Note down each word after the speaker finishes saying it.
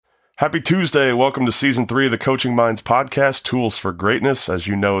Happy Tuesday. Welcome to Season 3 of the Coaching Minds podcast, Tools for Greatness. As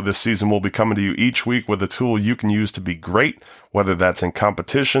you know, this season we'll be coming to you each week with a tool you can use to be great, whether that's in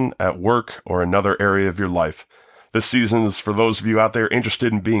competition, at work, or another area of your life. This season is for those of you out there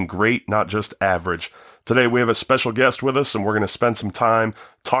interested in being great, not just average. Today we have a special guest with us, and we're going to spend some time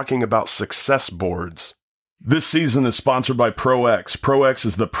talking about success boards. This season is sponsored by ProX. ProX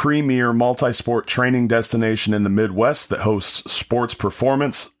is the premier multi-sport training destination in the Midwest that hosts sports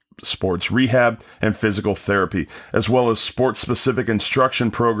performance, sports rehab, and physical therapy, as well as sports-specific instruction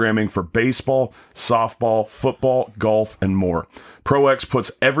programming for baseball, softball, football, golf, and more. ProX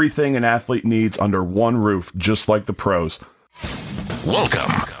puts everything an athlete needs under one roof, just like the pros.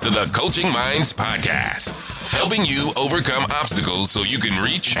 Welcome to the Coaching Minds podcast, helping you overcome obstacles so you can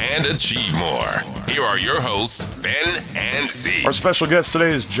reach and achieve more. Here are your hosts, Ben and Z. Our special guest today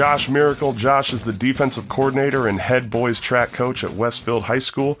is Josh Miracle. Josh is the defensive coordinator and head boys track coach at Westfield High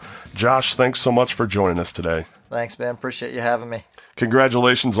School. Josh, thanks so much for joining us today. Thanks, Ben. Appreciate you having me.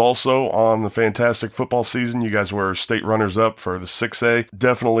 Congratulations also on the fantastic football season. You guys were state runners-up for the 6A.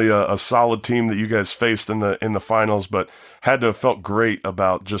 Definitely a solid team that you guys faced in the finals, but had to have felt great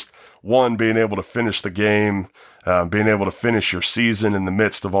about just, one, being able to finish the game, being able to finish your season in the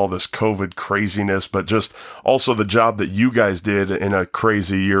midst of all this COVID craziness, but just also the job that you guys did in a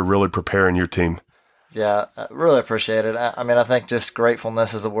crazy year really preparing your team. Yeah, I really appreciate it. I think just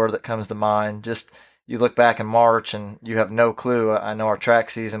gratefulness is the word that comes to mind. Just you look back in March and you have no clue. I know our track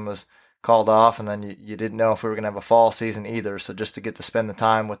season was called off, and then you didn't know if we were going to have a fall season either. So just to get to spend the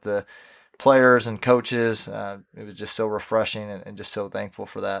time with the players and coaches, it was just so refreshing and just so thankful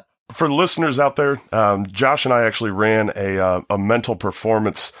for that. For listeners out there, Josh and I actually ran a mental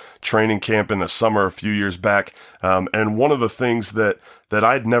performance training camp in the summer a few years back. And one of the things that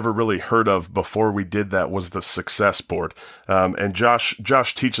I'd never really heard of before we did that was the success board. And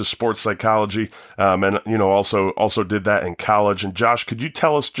Josh teaches sports psychology, and also did that in college. And Josh, could you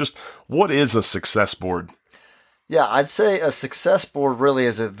tell us just what is a success board? Yeah, I'd say a success board really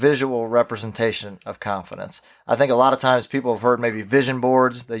is a visual representation of confidence. I think a lot of times people have heard maybe vision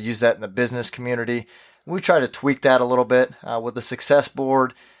boards. They use that in the business community. We try to tweak that a little bit. With the success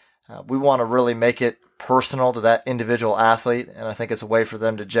board, we want to really make it personal to that individual athlete, and I think it's a way for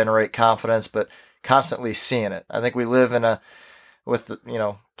them to generate confidence, but constantly seeing it. I think we live with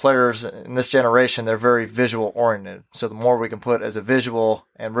players in this generation, they're very visual oriented. So the more we can put as a visual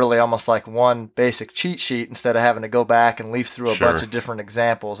and really almost like one basic cheat sheet instead of having to go back and leaf through a bunch of different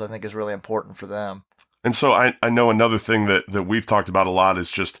examples, I think is really important for them. And so I know another thing that we've talked about a lot is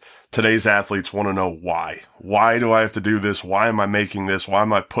just today's athletes want to know why. Why do I have to do this? Why am I making this? Why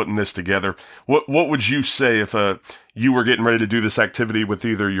am I putting this together? What would you say if you were getting ready to do this activity with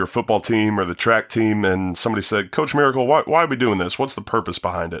either your football team or the track team and somebody said, Coach Miracle, why are we doing this? What's the purpose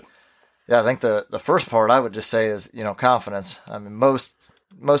behind it? Yeah, I think the first part I would just say is, confidence. I mean, most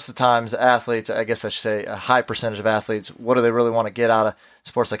of the times athletes, I guess I should say a high percentage of athletes, what do they really want to get out of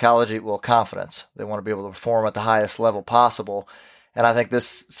sports psychology? Well, confidence. They want to be able to perform at the highest level possible. And I think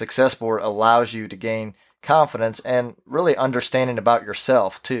this success board allows you to gain confidence and really understanding about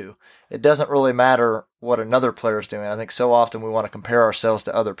yourself too. It doesn't really matter what another player is doing. I think so often we want to compare ourselves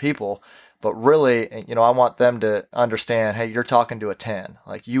to other people, but really, I want them to understand, hey, you're talking to a 10.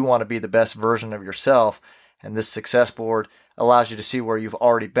 Like, you want to be the best version of yourself. And this success board allows you to see where you've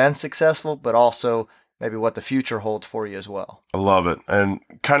already been successful, but also maybe what the future holds for you as well. I love it. And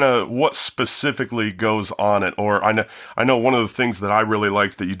kind of what specifically goes on it, or I know one of the things that I really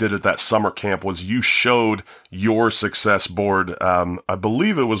liked that you did at that summer camp was you showed your success board. I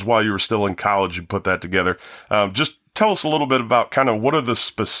believe it was while you were still in college you put that together. Just tell us a little bit about kind of what are the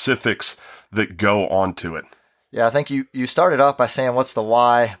specifics that go onto it. Yeah, I think you started off by saying what's the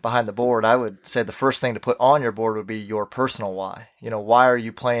why behind the board. I would say the first thing to put on your board would be your personal why. Why are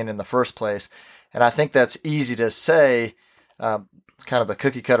you playing in the first place? And I think that's easy to say, kind of the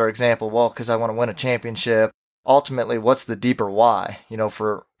cookie cutter example, well, because I want to win a championship. Ultimately, what's the deeper why?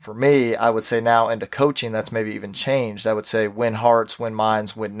 For me, I would say now into coaching, that's maybe even changed. I would say win hearts, win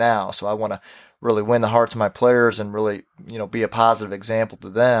minds, win now. So I want to really win the hearts of my players and really, be a positive example to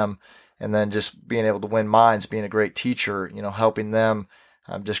them. And then just being able to win minds, being a great teacher, helping them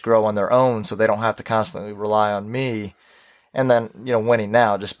just grow on their own so they don't have to constantly rely on me. And then, winning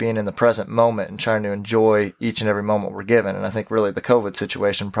now, just being in the present moment and trying to enjoy each and every moment we're given. And I think really the COVID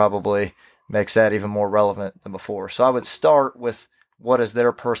situation probably makes that even more relevant than before. So I would start with what is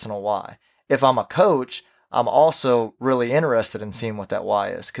their personal why. If I'm a coach, I'm also really interested in seeing what that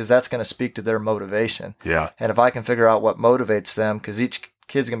why is, because that's going to speak to their motivation. Yeah. And if I can figure out what motivates them, because each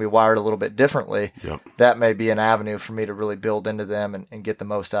kid's going to be wired a little bit differently. Yep. That may be an avenue for me to really build into them and get the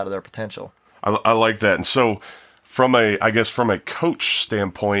most out of their potential. I like that. And so from a coach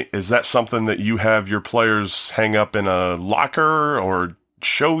standpoint, is that something that you have your players hang up in a locker or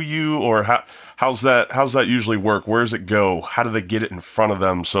show you, or how's that usually work? Where does it go? How do they get it in front of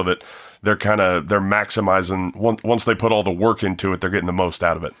them so that they're maximizing once they put all the work into it, they're getting the most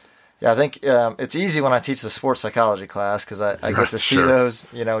out of it? Yeah, I think it's easy when I teach the sports psychology class because I get to see Sure. those,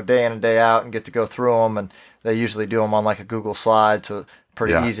 day in and day out and get to go through them, and they usually do them on like a Google slide, so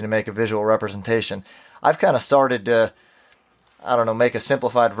pretty easy to make a visual representation. I've kind of started to, make a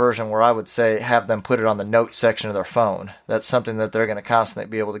simplified version where I would say have them put it on the notes section of their phone. That's something that they're going to constantly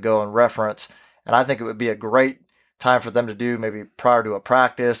be able to go and reference, and I think it would be a great time for them to do maybe prior to a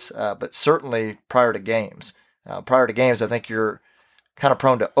practice, but certainly prior to games. Prior to games, I think you're kind of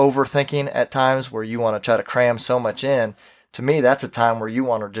prone to overthinking at times where you want to try to cram so much in. To me, that's a time where you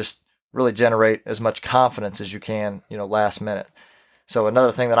want to just really generate as much confidence as you can, last minute. So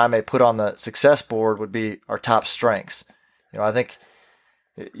another thing that I may put on the success board would be our top strengths. I think,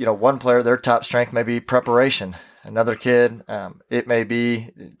 one player, their top strength may be preparation. Another kid, it may be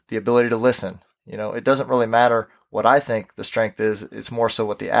the ability to listen. It doesn't really matter what I think the strength is. It's more so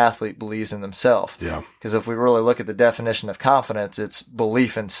what the athlete believes in themselves. Yeah. Because if we really look at the definition of confidence, it's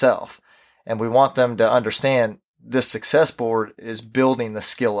belief in self. And we want them to understand this success board is building the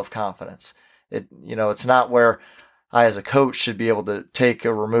skill of confidence. It's not where I, as a coach, should be able to take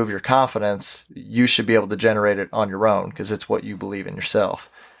or remove your confidence. You should be able to generate it on your own because it's what you believe in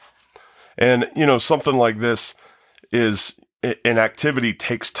yourself. And, something like this is an activity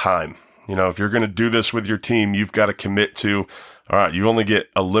takes time. If you're going to do this with your team, you've got to commit to, all right, you only get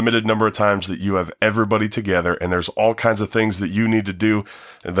a limited number of times that you have everybody together, and there's all kinds of things that you need to do,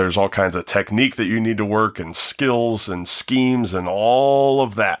 and there's all kinds of technique that you need to work, and skills and schemes and all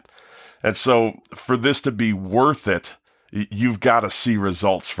of that. And so for this to be worth it, you've got to see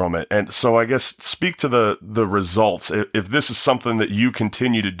results from it. And so I guess speak to the results. If this is something that you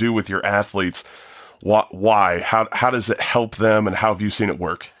continue to do with your athletes, why? How does it help them, and how have you seen it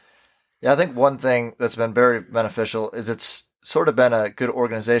work? Yeah, I think one thing that's been very beneficial is it's sort of been a good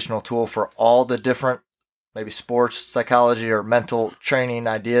organizational tool for all the different maybe sports psychology or mental training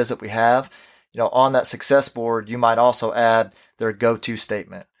ideas that we have. On that success board, you might also add their go-to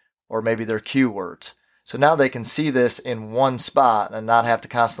statement or maybe their cue words. So now they can see this in one spot and not have to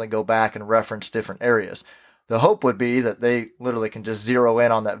constantly go back and reference different areas. The hope would be that they literally can just zero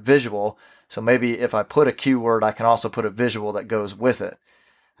in on that visual. So maybe if I put a cue word, I can also put a visual that goes with it.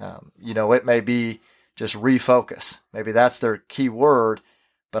 It may be just refocus. Maybe that's their key word,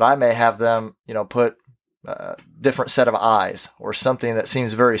 but I may have them, put a different set of eyes or something that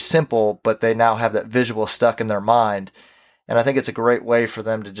seems very simple, but they now have that visual stuck in their mind. And I think it's a great way for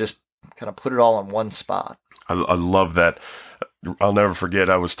them to just kind of put it all in one spot. I love that. I'll never forget,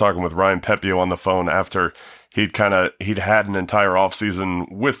 I was talking with Ryan Pepio on the phone after he'd had an entire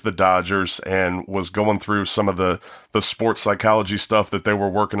offseason with the Dodgers and was going through some of the sports psychology stuff that they were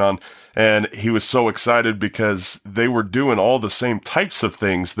working on. And he was so excited because they were doing all the same types of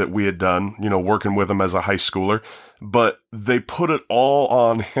things that we had done, working with him as a high schooler, but they put it all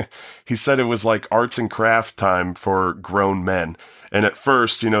on, he said it was like arts and craft time for grown men. And at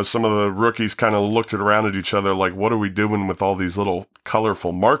first, some of the rookies kind of looked around at each other like, what are we doing with all these little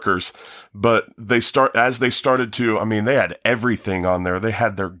colorful markers? But as they started to, they had everything on there. They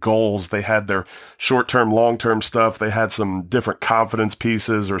had their goals. They had their short-term, long-term stuff. They had some different confidence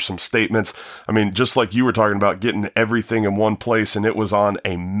pieces or some statements. Just like you were talking about, getting everything in one place, and it was on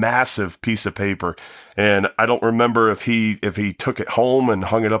a massive piece of paper. And I don't remember if he took it home and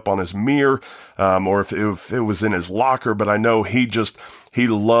hung it up on his mirror, or if it was in his locker, but I know he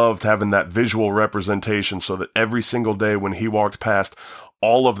loved having that visual representation so that every single day when he walked past,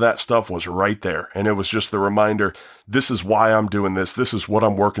 all of that stuff was right there. And it was just the reminder, this is why I'm doing this. This is what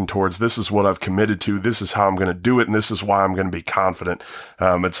I'm working towards. This is what I've committed to. This is how I'm going to do it. And this is why I'm going to be confident.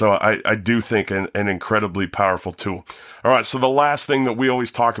 And so I do think an incredibly powerful tool. All right. So the last thing that we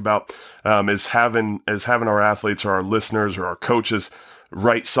always talk about is having our athletes or our listeners or our coaches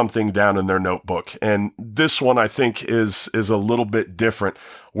write something down in their notebook. And this one I think is a little bit different.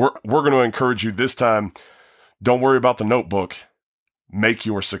 We're going to encourage you this time. Don't worry about the notebook. Make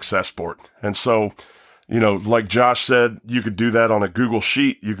your success board. And so, like Josh said, you could do that on a Google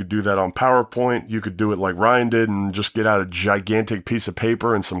Sheet. You could do that on PowerPoint. You could do it like Ryan did and just get out a gigantic piece of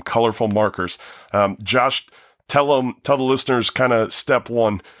paper and some colorful markers. Josh, tell the listeners kind of step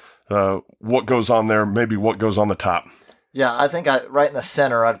one, what goes on there, maybe what goes on the top. Yeah, I think right in the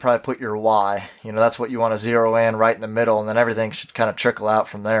center, I'd probably put your why. That's what you want to zero in right in the middle, and then everything should kind of trickle out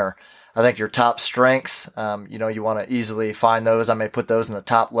from there. I think your top strengths, you want to easily find those. I may put those in the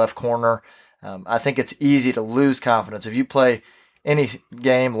top left corner. I think it's easy to lose confidence. If you play any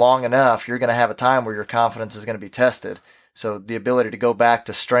game long enough, you're going to have a time where your confidence is going to be tested. So the ability to go back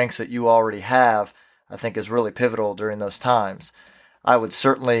to strengths that you already have, I think, is really pivotal during those times. I would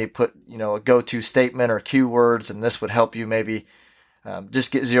certainly put, a go-to statement or cue words, and this would help you maybe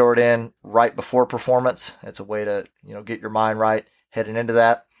just get zeroed in right before performance. It's a way to, get your mind right heading into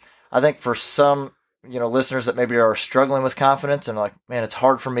that. I think for some, listeners that maybe are struggling with confidence and like, man, it's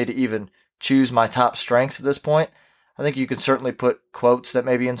hard for me to even choose my top strengths at this point, I think you can certainly put quotes that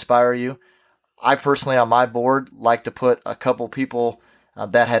maybe inspire you. I personally, on my board, like to put a couple people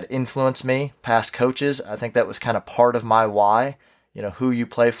that had influenced me, past coaches. I think that was kind of part of my why. Who you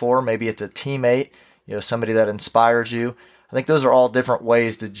play for. Maybe it's a teammate, somebody that inspires you. I think those are all different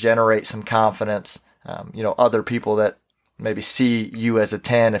ways to generate some confidence. Other people that maybe see you as a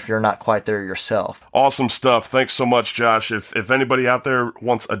 10 if you're not quite there yourself. Awesome stuff. Thanks so much, Josh. If anybody out there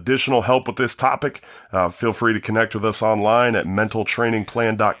wants additional help with this topic, feel free to connect with us online at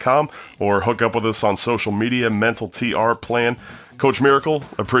mentaltrainingplan.com or hook up with us on social media, Mental TR Plan. Coach Miracle,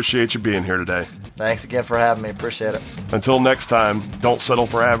 appreciate you being here today. Thanks again for having me. Appreciate it. Until next time, don't settle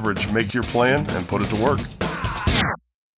for average. Make your plan and put it to work.